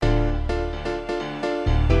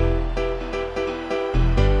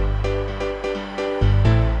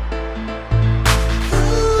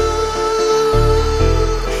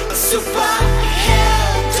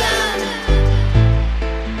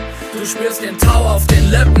Tau auf den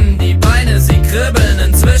Lippen, die Beine, sie kribbeln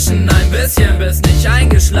inzwischen ein bisschen. Bist nicht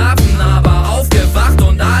eingeschlafen, aber aufgewacht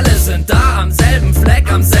und alle sind da. Am selben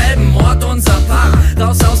Fleck, am selben Ort, unser Paar.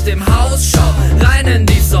 Raus aus dem Haus, schau rein in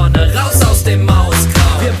die Sonne, raus aus dem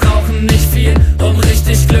Mausgrau. Wir brauchen nicht viel, um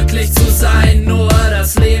richtig glücklich zu sein. Nur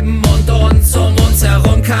das Leben und uns, um uns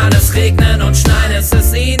herum kann es regnen und schneien. Es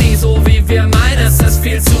ist eh nie so, wie wir meinen, es ist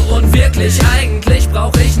viel zu unwirklich. Eigentlich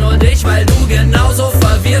brauch ich nur dich, weil du genauso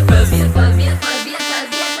verwirrt bist. Die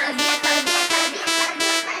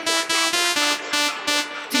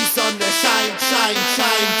Sonne scheint, scheint,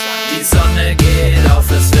 scheint. Die Sonne geht auf,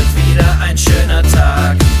 es wird wieder ein schöner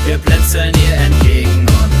Tag. Wir blinzeln ihr entgegen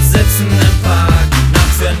und sitzen im Park.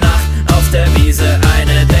 Nacht für Nacht auf der Wiese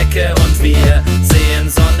eine Decke und wir sehen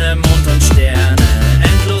Sonne, Mond und Sterne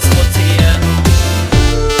endlos rotieren.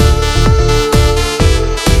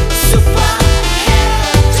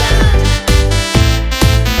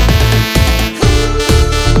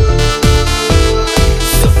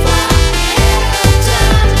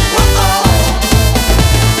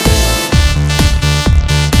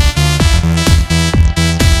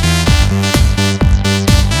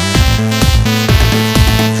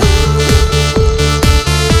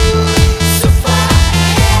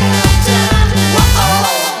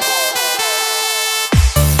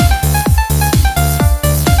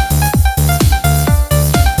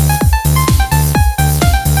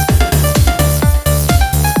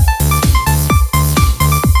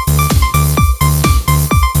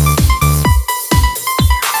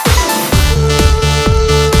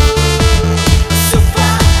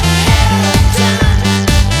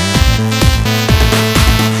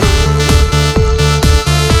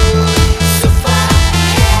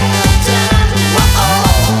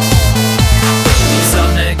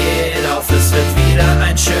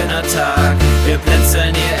 Wir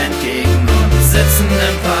blinzeln ihr entgegen und sitzen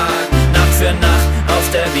im Park. Nacht für Nacht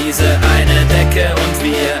auf der Wiese eine Decke und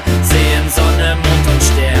wir sehen Sonne, Mond und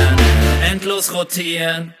Sterne endlos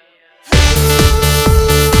rotieren.